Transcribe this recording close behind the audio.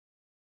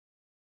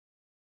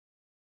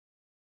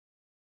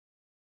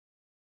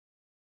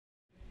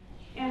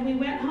And we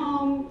went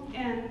home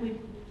and we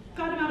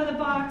got them out of the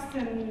box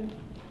and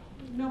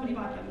nobody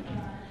bought them.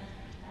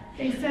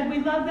 They said, we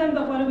love them,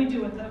 but what do we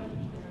do with them?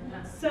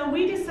 So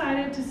we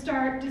decided to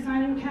start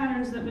designing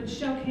patterns that would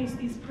showcase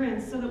these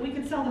prints so that we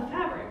could sell the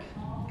fabric,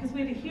 because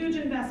we had a huge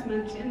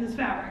investment in this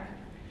fabric.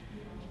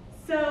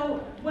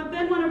 So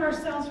then one of our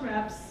sales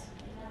reps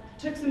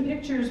took some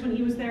pictures when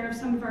he was there of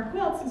some of our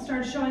quilts and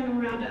started showing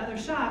them around to other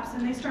shops,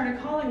 and they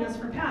started calling us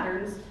for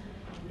patterns,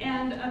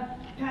 and a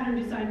pattern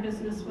design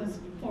business was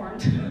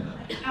formed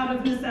out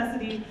of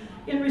necessity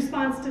in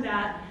response to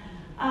that.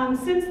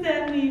 Since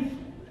then,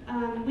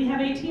 we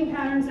have 18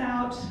 patterns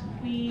out.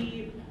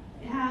 We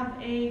have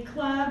a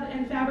club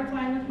and fabric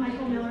line with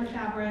Michael Miller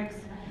Fabrics,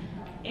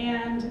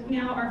 and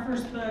now our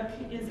first book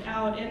is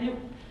out. And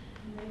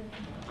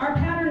our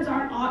patterns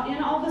aren't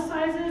in all the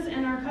sizes,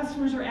 and our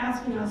customers are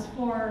asking us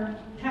for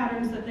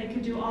patterns that they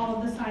could do all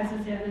of the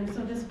sizes in, and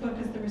so this book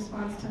is the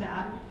response to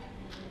that.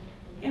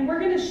 And we're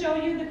going to show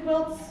you the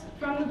quilts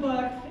from the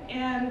book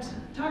and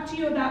talk to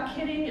you about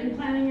kitting and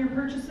planning your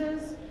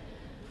purchases.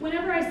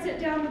 Whenever I sit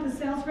down with a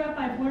sales rep,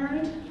 I've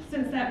learned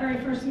since that very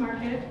first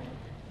market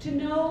to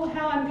know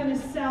how I'm going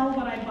to sell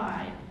what I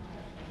buy.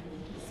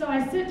 So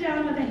I sit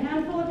down with a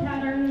handful of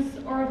patterns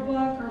or a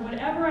book or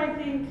whatever I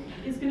think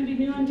is going to be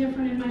new and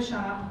different in my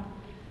shop,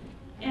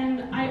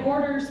 and I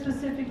order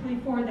specifically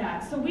for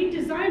that. So we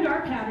designed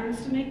our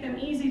patterns to make them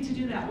easy to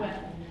do that with.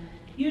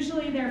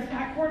 Usually they're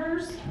fat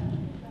quarters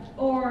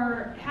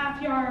or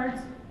half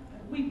yards.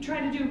 We try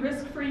to do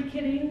risk-free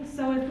kitting,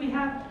 so if we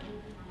have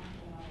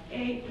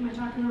am I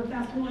talking real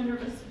fast? I'm really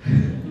nervous.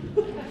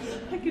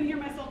 I can hear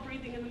myself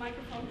breathing in the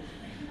microphone.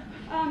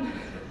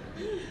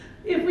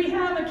 If we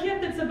have a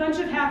kit that's a bunch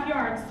of half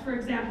yards, for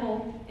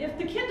example, if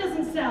the kit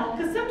doesn't sell,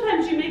 because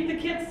sometimes you make the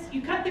kits,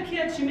 you cut the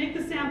kits, you make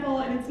the sample,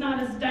 and it's not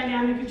as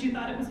dynamic as you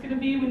thought it was going to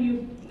be when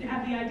you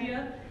had the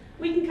idea,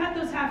 we can cut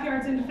those half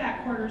yards into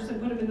fat quarters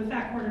and put them in the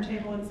fat quarter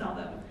table and sell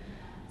them.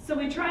 So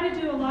we try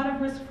to do a lot of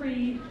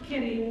risk-free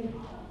kitting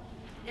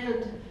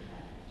and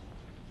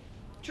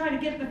try to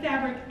get the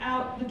fabric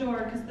out the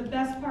door, because the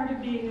best part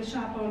of being a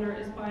shop owner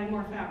is buying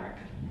more fabric.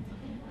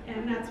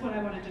 And that's what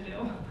I wanted to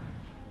do.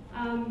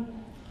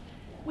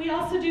 We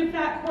also do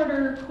fat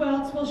quarter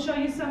quilts. We'll show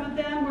you some of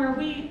them where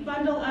we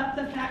bundle up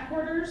the fat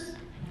quarters.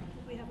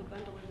 We have a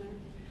bundle in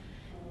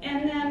there.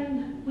 And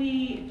then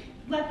we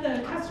let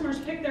the customers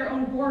pick their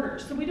own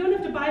borders. So we don't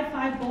have to buy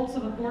 5 bolts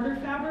of a border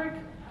fabric.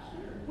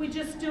 We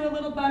just do a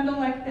little bundle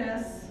like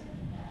this,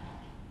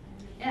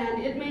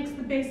 and it makes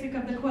the basic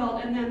of the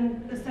quilt and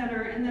then the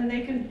center, and then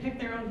they can pick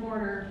their own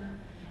border.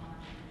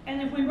 And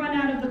if we run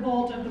out of the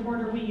bolt of the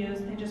border we use,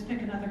 they just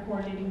pick another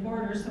coordinating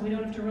border, so we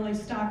don't have to really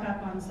stock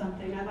up on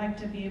something. I like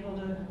to be able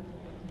to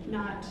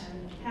not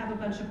have a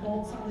bunch of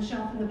bolts on the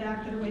shelf in the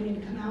back that are waiting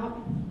to come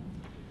out.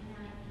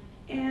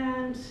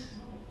 And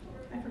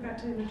I forgot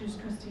to introduce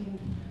Christine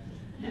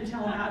and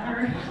tell about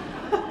her.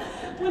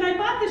 When I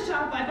bought the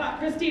shop, I bought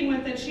Christine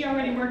with it. She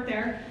already worked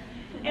there.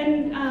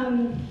 And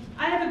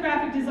I have a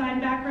graphic design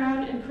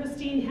background, and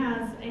Christine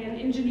has an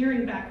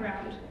engineering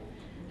background.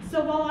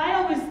 So while I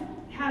always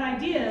had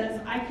ideas,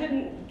 I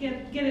couldn't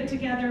get it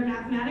together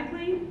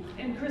mathematically.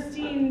 And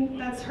Christine,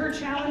 that's her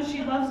challenge.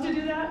 She loves to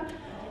do that.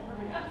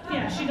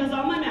 Yeah, she does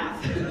all my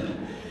math.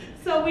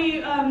 So we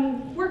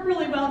work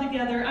really well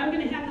together. I'm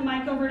going to hand the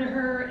mic over to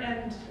her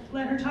and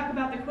let her talk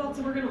about the quilts,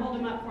 and we're going to hold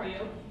them up for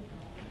you.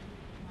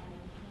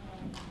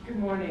 Good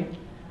morning.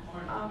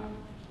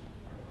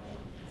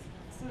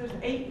 So there's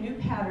 8 new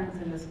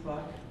patterns in this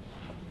book,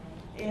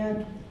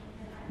 and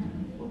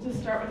we'll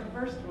just start with the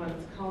first one.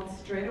 It's called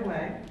Straight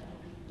Away.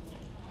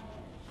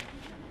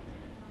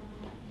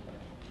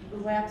 The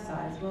lap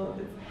size. Well,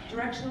 it's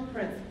directional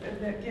prints.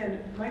 And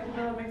again, Michael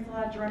Miller makes a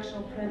lot of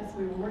directional prints.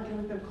 We were working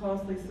with them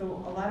closely,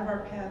 so a lot of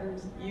our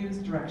patterns use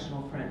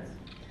directional prints.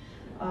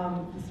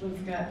 This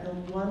one's got the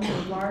one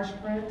with large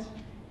print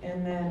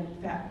and then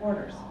fat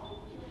quarters.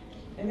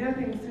 And the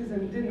other thing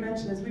Susan didn't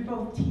mention is we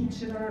both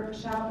teach in our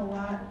shop a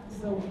lot.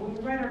 So when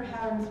we write our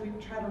patterns, we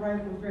try to write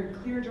them with very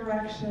clear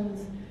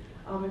directions.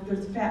 If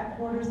there's fat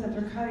quarters that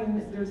they're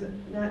cutting, there's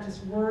not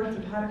just words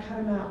of how to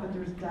cut them out, but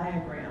there's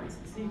diagrams.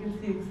 So you can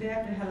see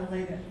exactly how to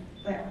lay that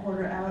fat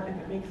quarter out, if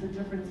it makes a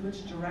difference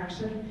which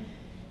direction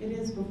it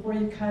is before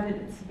you cut it.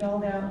 It's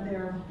spelled out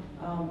there.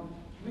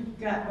 We've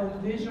got both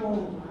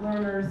visual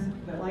learners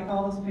that like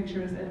all those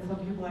pictures, and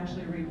some people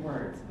actually read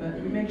words, but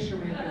we make sure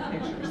we have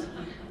good pictures.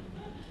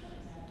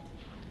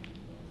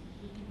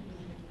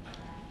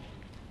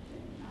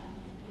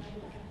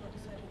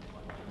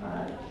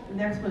 The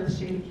next one is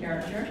Shady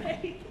Character.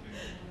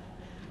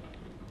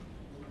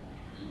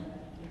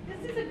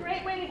 This is a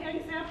great way to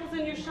hang samples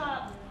in your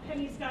shop.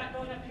 Penny's got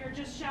going up here,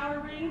 just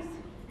shower rings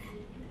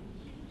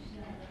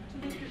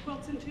to loop your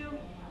quilts into.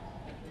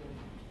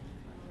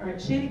 All right,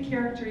 Shady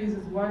Character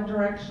uses one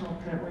directional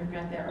print. We've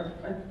got that, or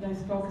a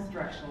nice focused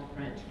directional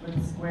print where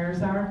the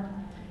squares are.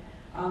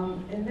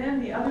 And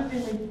then the other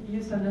thing we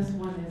used on this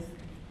one is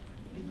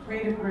the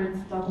Creative Grids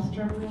double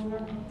strip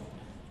ruler.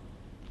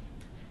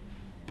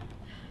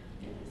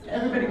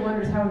 Everybody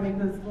wonders how we make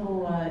those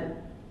little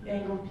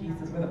angled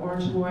pieces where the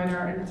orange and white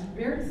are, and it's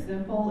very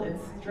simple.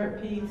 It's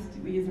strip pieced.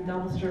 We use a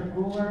double strip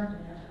ruler.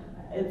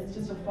 It's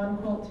just a fun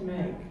quilt to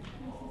make.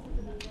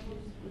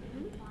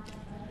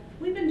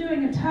 We've been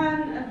doing a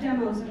ton of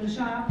demos in the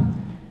shop,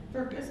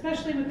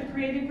 especially with the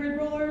creative grid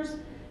rulers.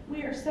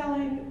 We are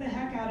selling the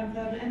heck out of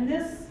them, and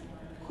this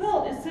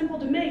quilt is simple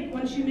to make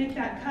once you make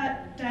that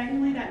cut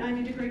diagonally, that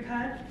 90-degree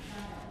cut.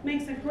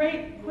 Makes a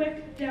great,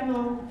 quick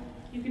demo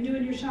you can do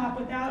in your shop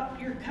without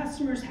your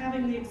customers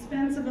having the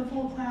expense of a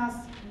full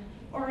class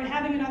or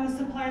having it on the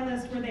supply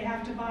list where they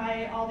have to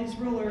buy all these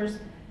rulers.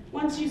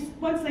 Once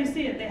they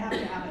see it, they have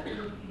to have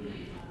it.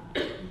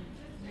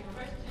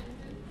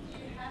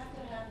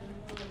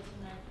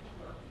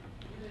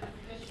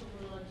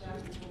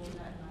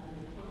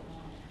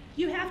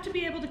 You have to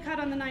be able to cut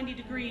on the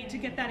 90-degree to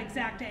get that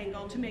exact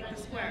angle to make the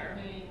square.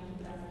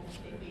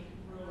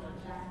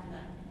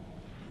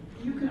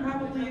 You can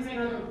probably use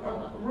a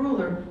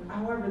ruler.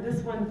 However,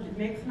 this one, it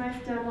makes a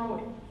nice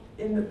demo.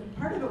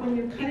 Part of it when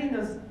you're cutting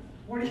those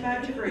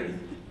 45 degrees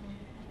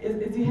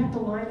is you have to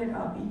line it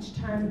up each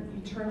time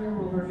you turn your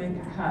ruler and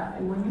make a cut.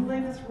 And when you lay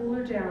this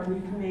ruler down,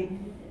 you can make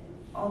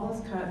all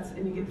those cuts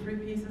and you get 3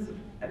 pieces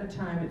at a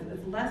time.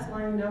 It's less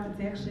lining up. It's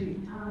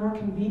actually more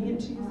convenient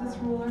to use this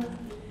ruler.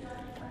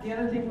 The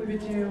other thing we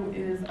would do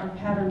is our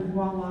pattern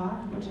Voila,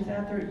 which is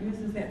out there. It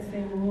uses that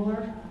same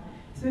ruler.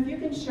 So if you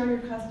can show your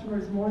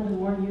customers more than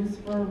one use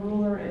for a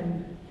ruler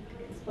and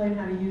explain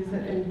how to use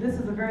it, and this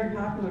is a very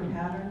popular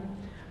pattern.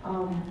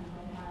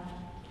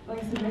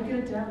 Like I said, make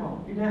it a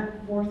demo. You're not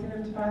forcing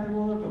them to buy the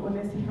ruler, but when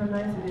they see how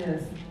nice it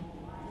is,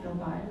 they'll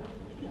buy it.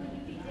 Will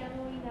you be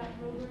demoing that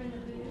ruler in the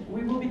booth?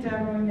 We will be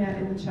demoing that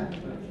in the check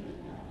booth.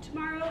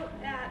 Tomorrow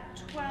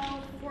at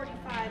 12:45,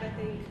 I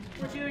think,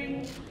 we're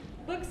doing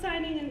book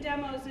signing and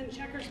demos in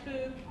Checkers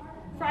booth.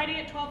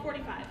 Friday at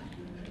 12:45.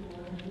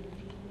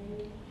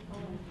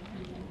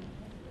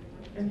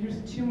 And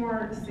here's 2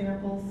 more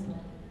samples.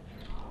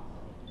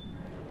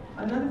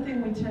 Another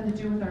thing we tend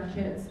to do with our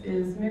kits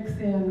is mix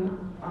in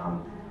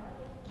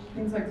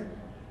things like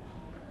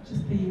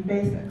just the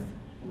basics.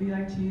 We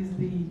like to use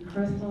the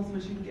crystals,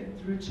 which you can get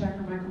through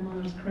Checker, Michael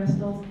Miller's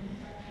crystals.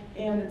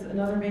 And it's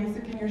another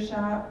basic in your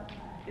shop.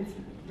 It's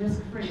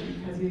risk-free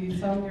because you use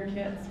some in your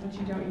kits. What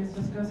you don't use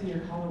just goes in your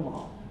color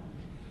wall.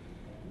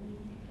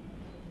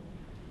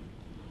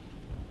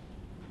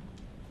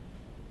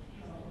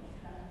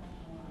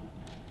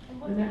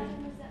 And what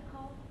pattern was that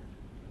called?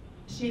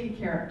 Shady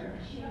Character.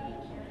 Shady Character.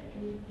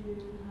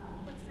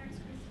 What's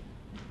next, Chris?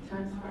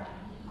 Times Square.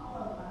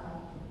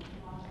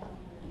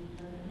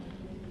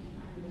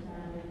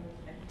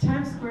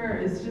 Times Square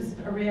is just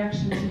a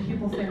reaction to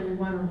people saying we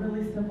want a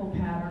really simple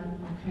pattern,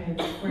 okay,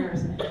 the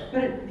squares.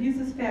 But it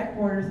uses fat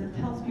quarters. It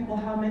tells people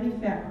how many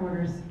fat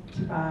quarters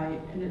to buy,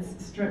 and it's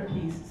strip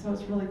piece, so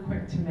it's really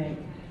quick to make.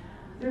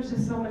 There's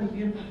just so many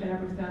beautiful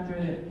fabrics out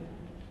there that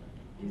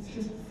it's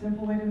just a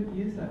simple way to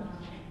use it.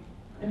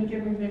 And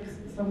again, we mix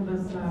some of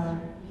those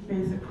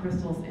basic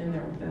crystals in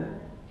there with the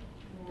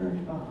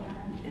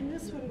And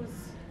this one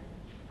was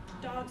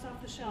dogs off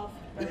the shelf.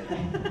 not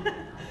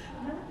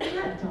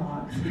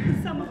dogs.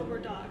 Some of them were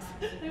dogs.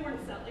 They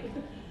weren't selling.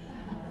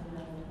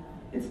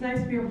 It's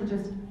nice to be able to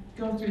just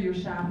go through your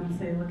shop and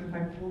say, look, if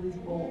I pull these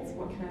bolts,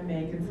 what can I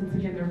make? And since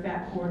again, they're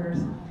fat quarters.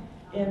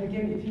 And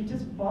again, if you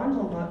just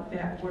bundle the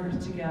fat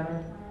quarters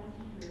together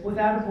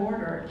without a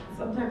border,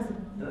 sometimes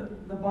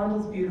the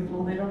bundle's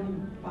beautiful. They don't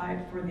even buy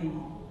it for the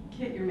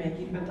kit you're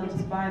making, but they'll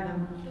just buy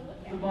them,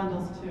 the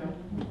bundles too.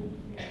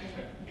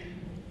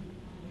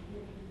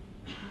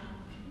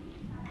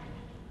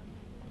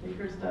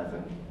 Baker's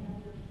dozen.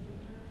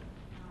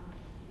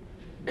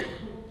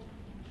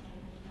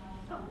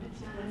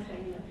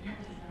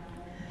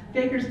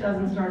 Baker's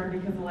dozen started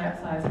because the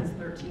lap size has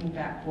 13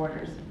 fat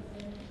quarters.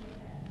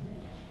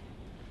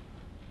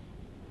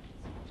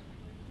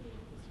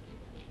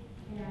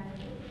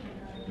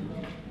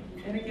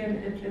 And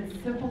again,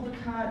 it's simple to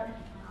cut.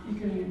 You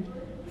can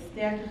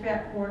stack your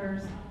fat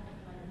quarters.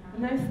 The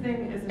nice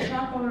thing as a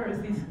shop owner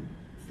is these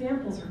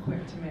samples are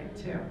quick to make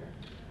too.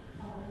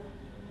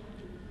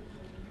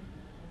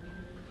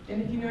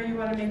 And if you know you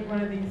want to make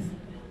one of these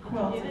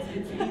quilts,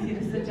 it's easy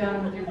to sit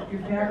down with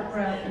your fabric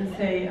rep and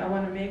say, I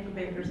want to make a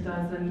baker's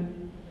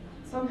dozen.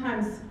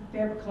 Sometimes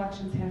fabric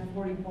collections have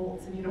 40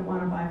 bolts and you don't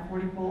want to buy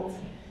 40 bolts.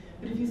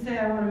 But if you say,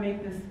 I want to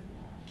make this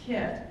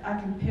kit, I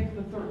can pick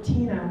the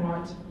 13 I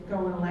want to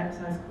go in a lap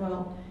size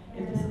quilt.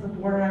 If this is the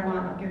border I want,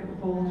 I'll get it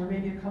with bolts, or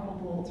maybe a couple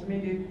bolts, or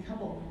maybe a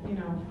couple,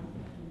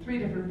 3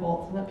 different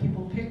bolts, and let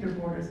people pick their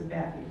borders and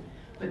backing.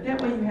 But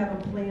that way you have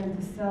a plan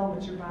to sell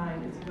what you're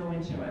buying as you go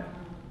into it.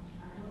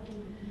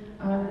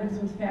 The next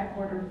one's fat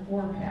quarter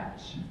 4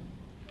 patch.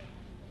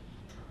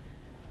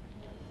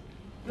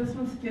 This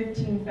one's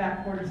 15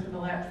 fat quarters for the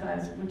lap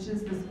size, which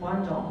is this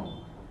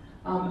bundle.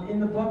 In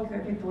the book, I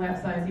think the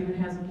lap size even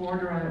has a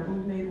border on it.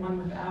 We've made one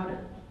without it,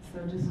 so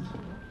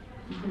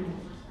you can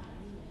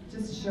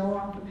just show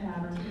off the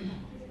pattern.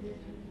 You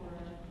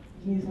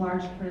can use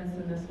large prints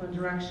in this one,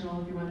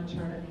 directional if you want to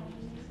turn it.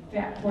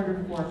 Fat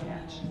quarter 4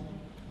 patch.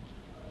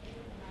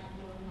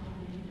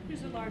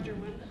 Here's a larger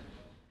one.